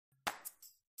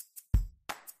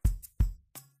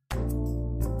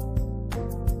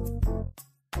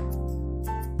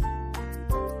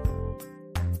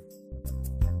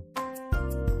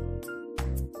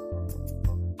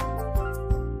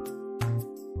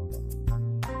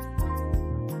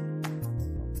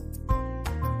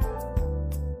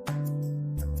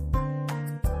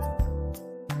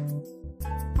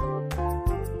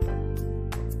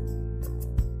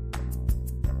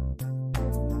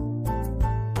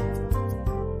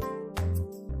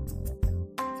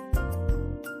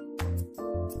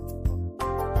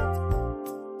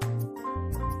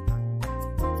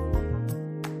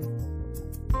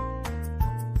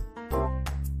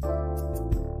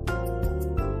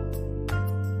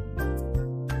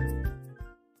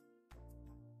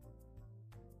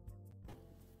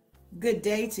Good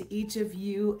day to each of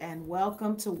you, and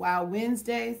welcome to Wow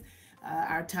Wednesdays,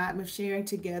 our time of sharing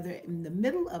together in the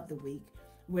middle of the week,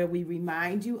 where we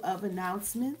remind you of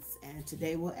announcements. And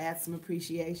today we'll add some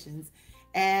appreciations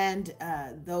and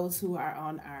those who are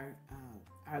on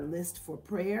our list for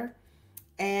prayer,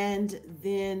 and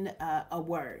then a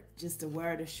word, just a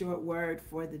word, a short word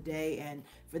for the day. And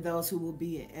for those who will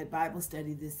be at Bible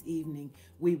study this evening,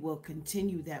 we will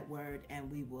continue that word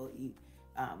and we will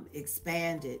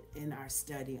expand it in our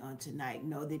study on tonight.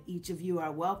 Know that each of you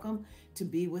are welcome to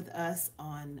be with us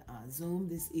on Zoom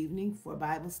this evening for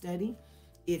Bible study.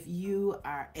 If you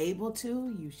are able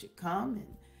to, you should come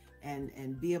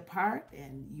and be a part,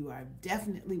 and you are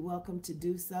definitely welcome to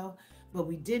do so. But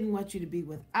we didn't want you to be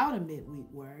without a midweek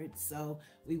word, so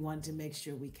we wanted to make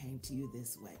sure we came to you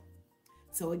this way.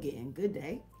 So again, good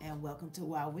day and welcome to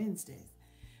Wow Wednesdays.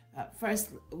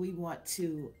 First, we want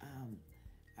to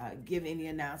give any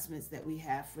announcements that we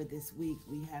have for this week.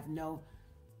 We have no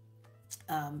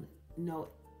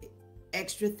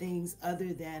extra things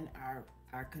other than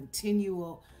our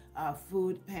continual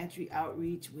food pantry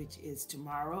outreach, which is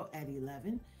tomorrow at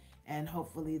 11. And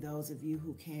hopefully those of you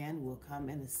who can will come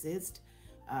and assist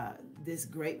this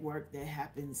great work that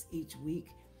happens each week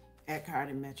at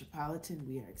Carter Metropolitan.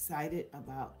 We are excited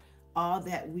about all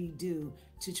that we do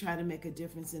to try to make a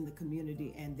difference in the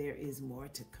community, and there is more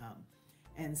to come.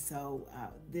 And so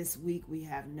this week we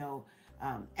have no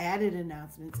added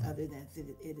announcements other than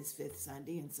it is Fifth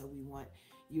Sunday. And so we want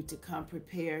you to come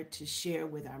prepared to share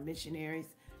with our missionaries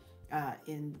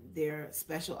in their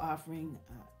special offering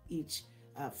each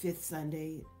Fifth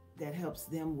Sunday that helps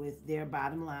them with their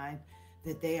bottom line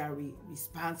that they are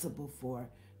responsible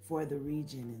for the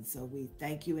region. And so we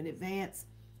thank you in advance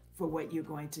for what you're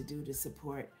going to do to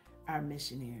support our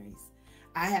missionaries.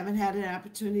 I haven't had an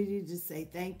opportunity to say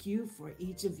thank you for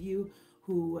each of you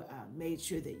who made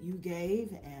sure that you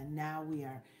gave, and now we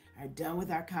are done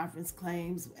with our conference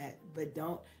claims, but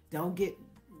don't get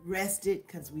rested,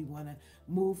 because we want to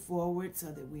move forward so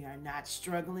that we are not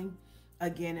struggling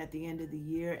again at the end of the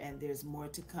year, and there's more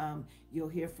to come. You'll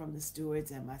hear from the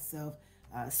stewards and myself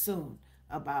soon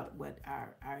about what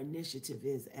our initiative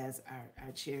is, as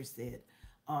our chair said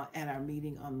at our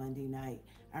meeting on Monday night,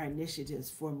 our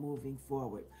initiatives for moving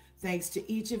forward. Thanks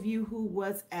to each of you who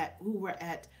were at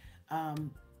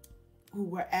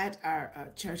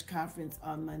our church conference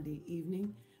on Monday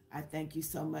evening. I thank you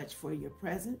so much for your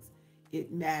presence.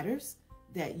 It matters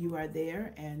that you are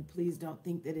there, and please don't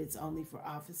think that it's only for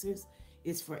officers.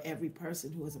 It's for every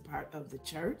person who is a part of the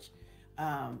church.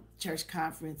 Church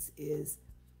conference is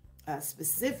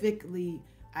specifically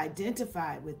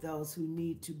identified with those who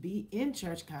need to be in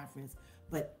church conference,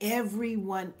 but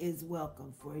everyone is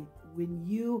welcome. For when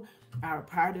you are a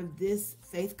part of this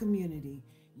faith community,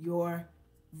 your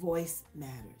voice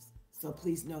matters. So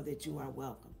please know that you are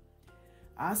welcome.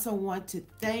 I also want to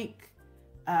thank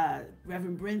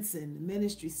Reverend Brinson, the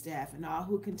ministry staff, and all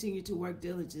who continue to work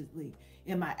diligently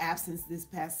in my absence this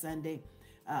past Sunday,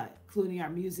 including our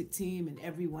music team and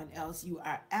everyone else. You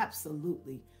are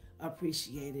absolutely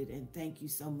appreciated, and thank you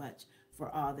so much for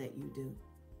all that you do.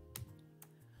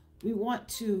 We want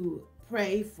to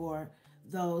pray for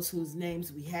those whose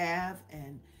names we have,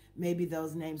 and maybe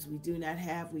those names we do not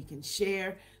have, we can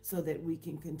share so that we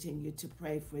can continue to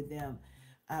pray for them.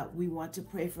 We want to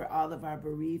pray for all of our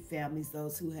bereaved families,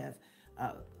 those who have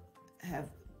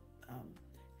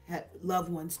had loved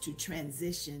ones to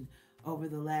transition over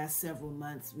the last several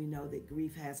months. We know that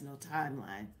grief has no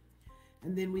timeline.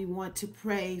 And then we want to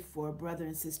pray for Brother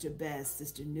and Sister Bess,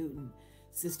 Sister Newton,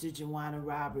 Sister Joanna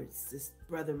Roberts,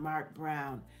 Brother Mark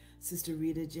Brown, Sister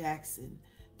Rita Jackson,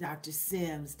 Dr.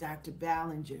 Sims, Dr.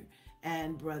 Ballinger,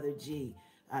 and Brother G.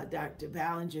 Dr.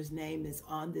 Ballinger's name is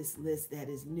on this list that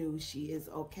is new. She is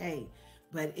okay,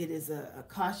 but it is a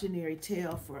cautionary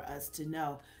tale for us to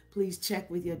know. Please check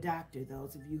with your doctor.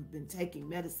 Those of you who've been taking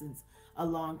medicines a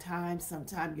long time,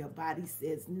 sometimes your body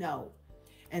says no.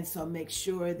 And so make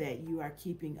sure that you are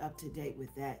keeping up to date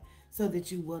with that so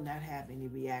that you will not have any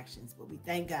reactions. But we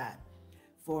thank God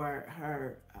for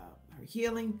her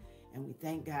healing, and we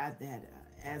thank God that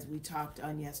as we talked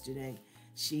on yesterday,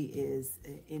 she is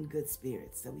in good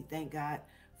spirits. So we thank God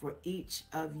for each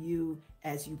of you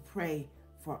as you pray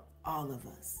for all of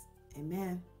us.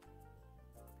 Amen.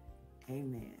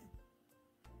 Amen.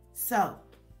 So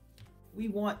we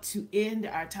want to end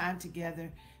our time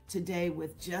together today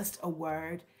with just a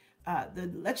word. The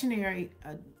lectionary,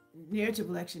 narrative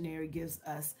lectionary gives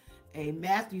us a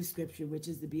Matthew scripture, which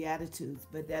is the Beatitudes,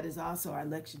 but that is also our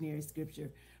lectionary scripture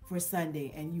for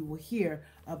Sunday, and you will hear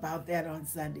about that on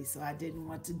Sunday, so I didn't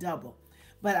want to double.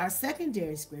 But our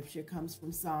secondary scripture comes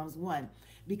from Psalms 1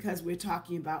 because we're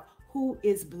talking about who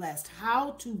is blessed,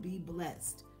 how to be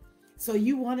blessed. So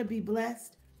you want to be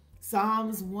blessed?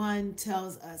 Psalms 1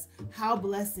 tells us how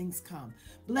blessings come.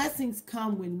 Blessings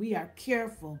come when we are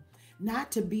careful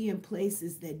not to be in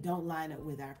places that don't line up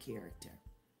with our character.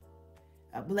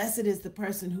 Blessed is the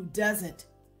person who doesn't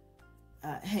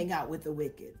hang out with the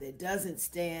wicked, that doesn't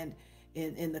stand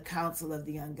in the counsel of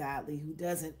the ungodly, who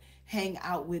doesn't hang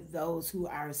out with those who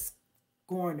are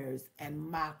scorners and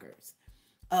mockers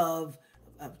of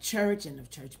church and of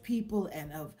church people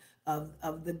and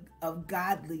of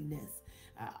godliness.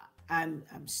 I'm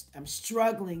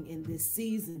struggling in this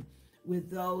season with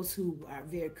those who are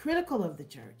very critical of the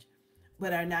church,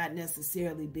 but are not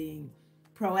necessarily being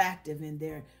proactive in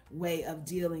their way of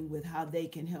dealing with how they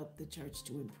can help the church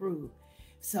to improve.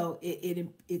 So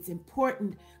it's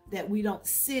important that we don't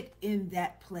sit in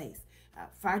that place.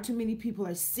 Far too many people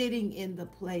are sitting in the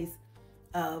place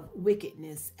of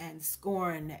wickedness and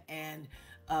scorn and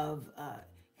of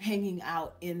hanging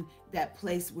out in that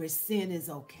place where sin is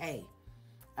okay.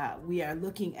 We are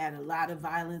looking at a lot of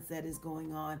violence that is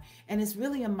going on, and it's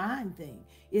really a mind thing.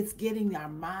 It's getting our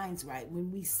minds right.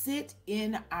 When we sit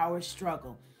in our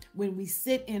struggle, when we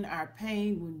sit in our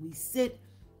pain, when we sit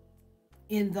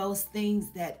in those things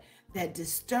that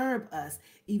disturb us,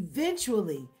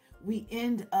 eventually we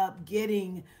end up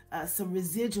getting some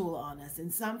residual on us,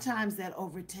 and sometimes that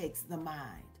overtakes the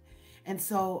mind. And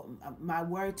so my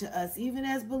word to us, even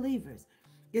as believers,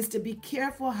 is to be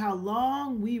careful how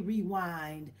long we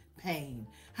rewind pain,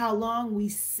 how long we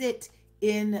sit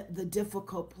in the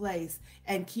difficult place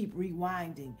and keep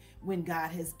rewinding when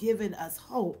God has given us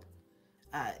hope.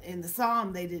 In the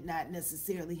Psalm, they did not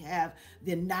necessarily have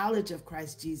the knowledge of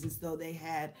Christ Jesus, though they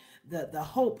had the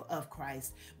hope of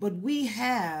Christ. But we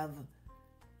have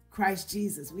Christ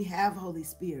Jesus. We have Holy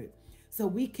Spirit. So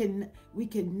we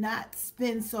cannot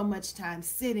spend so much time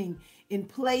sitting in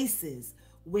places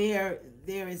where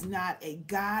there is not a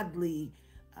godly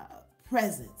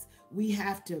presence. We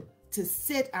have to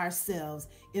sit ourselves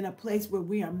in a place where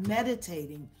we are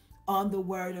meditating on the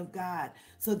Word of God.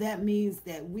 So that means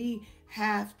that we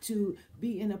have to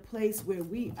be in a place where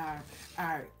we are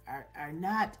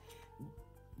not,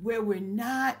 where we're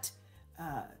not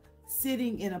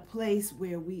sitting in a place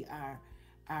where we are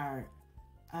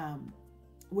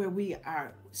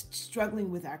struggling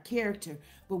with our character,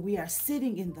 but we are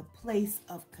sitting in the place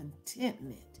of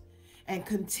contentment. And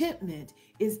contentment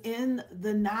is in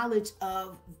the knowledge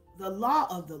of the law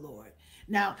of the Lord.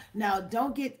 Now,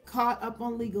 don't get caught up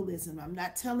on legalism. I'm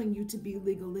not telling you to be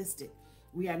legalistic.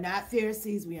 We are not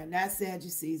Pharisees. We are not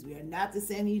Sadducees. We are not the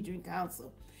Sanhedrin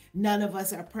Council. None of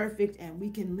us are perfect, and we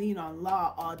can lean on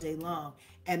law all day long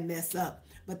and mess up.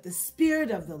 But the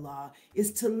spirit of the law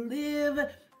is to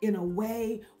live in a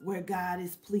way where God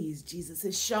is pleased. Jesus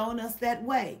has shown us that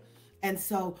way. And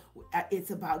so it's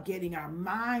about getting our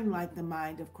mind like the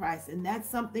mind of Christ. And that's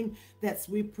something that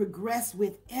we progress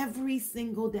with every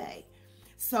single day.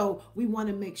 So we want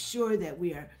to make sure that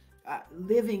we are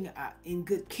living in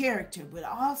good character, but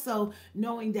also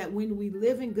knowing that when we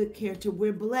live in good character,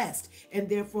 we're blessed. And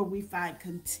therefore we find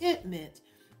contentment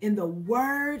in the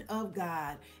Word of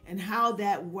God and how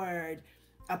that Word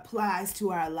applies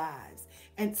to our lives.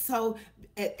 And so,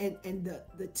 and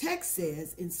the text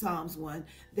says in Psalms 1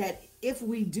 that if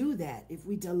we do that, if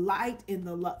we delight in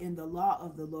the law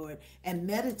of the Lord and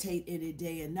meditate in it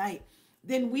day and night,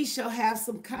 then we shall have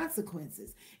some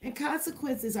consequences. And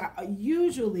consequences are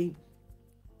usually,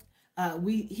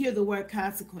 we hear the word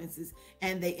consequences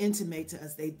and they intimate to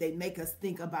us, they make us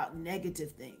think about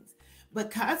negative things. But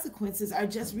consequences are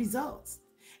just results.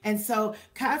 And so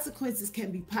consequences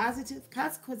can be positive,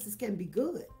 consequences can be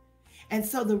good. And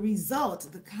so the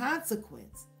result, the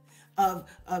consequence of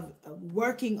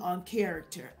working on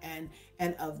character and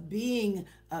of being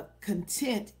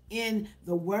content in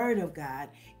the Word of God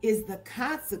is the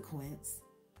consequence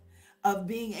of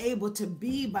being able to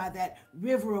be by that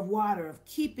river of water, of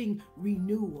keeping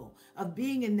renewal, of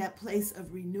being in that place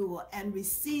of renewal and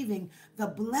receiving the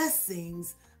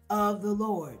blessings of the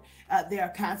Lord. There are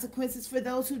consequences for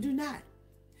those who do not.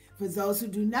 For those who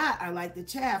do not are like the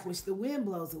chaff which the wind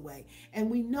blows away.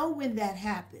 And we know when that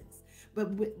happens.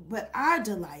 But our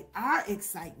delight, our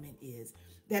excitement is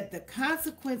that the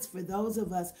consequence for those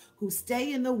of us who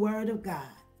stay in the Word of God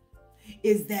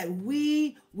is that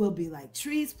we will be like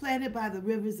trees planted by the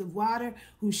rivers of water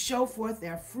who show forth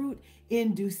their fruit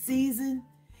in due season.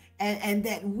 And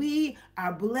that we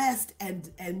are blessed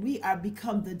and we are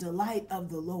become the delight of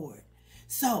the Lord.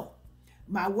 So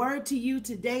my word to you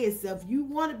today is if you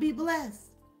want to be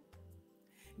blessed,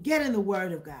 Get in the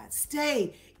Word of God.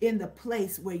 Stay in the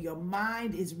place where your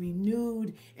mind is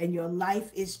renewed and your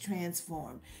life is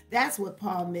transformed. That's what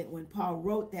Paul meant when Paul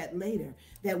wrote that later,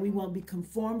 that we won't be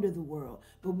conformed to the world,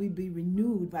 but we be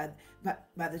renewed by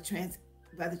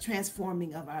the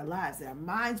transforming of our lives, that our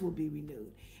minds will be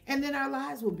renewed, and then our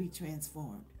lives will be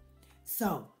transformed.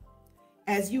 So,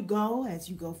 as you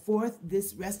go forth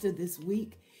this rest of this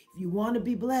week, if you want to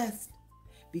be blessed,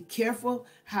 be careful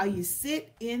how you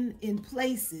sit in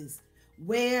places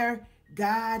where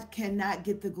God cannot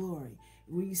get the glory.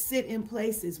 When you sit in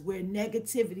places where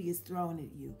negativity is thrown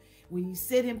at you, when you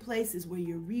sit in places where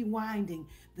you're rewinding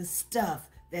the stuff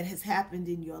that has happened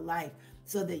in your life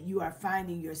so that you are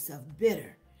finding yourself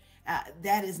bitter,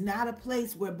 that is not a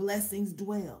place where blessings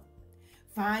dwell.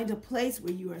 Find a place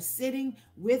where you are sitting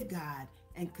with God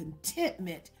and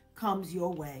contentment comes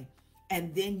your way.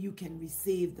 And then you can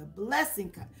receive the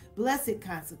blessed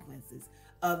consequences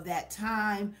of that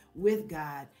time with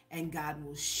God, and God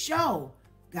will show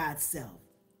God's self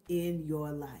in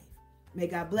your life. May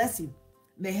God bless you.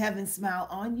 May heaven smile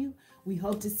on you. We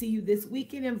hope to see you this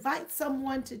weekend. Invite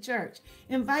someone to church.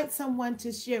 Invite someone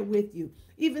to share with you.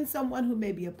 Even someone who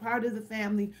may be a part of the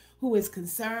family who is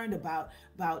concerned about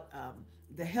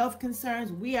the health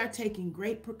concerns. We are taking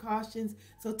great precautions.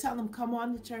 So tell them, come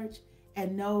on to church,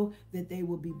 and know that they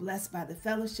will be blessed by the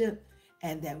fellowship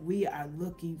and that we are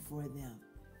looking for them.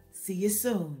 See you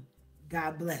soon.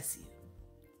 God bless you.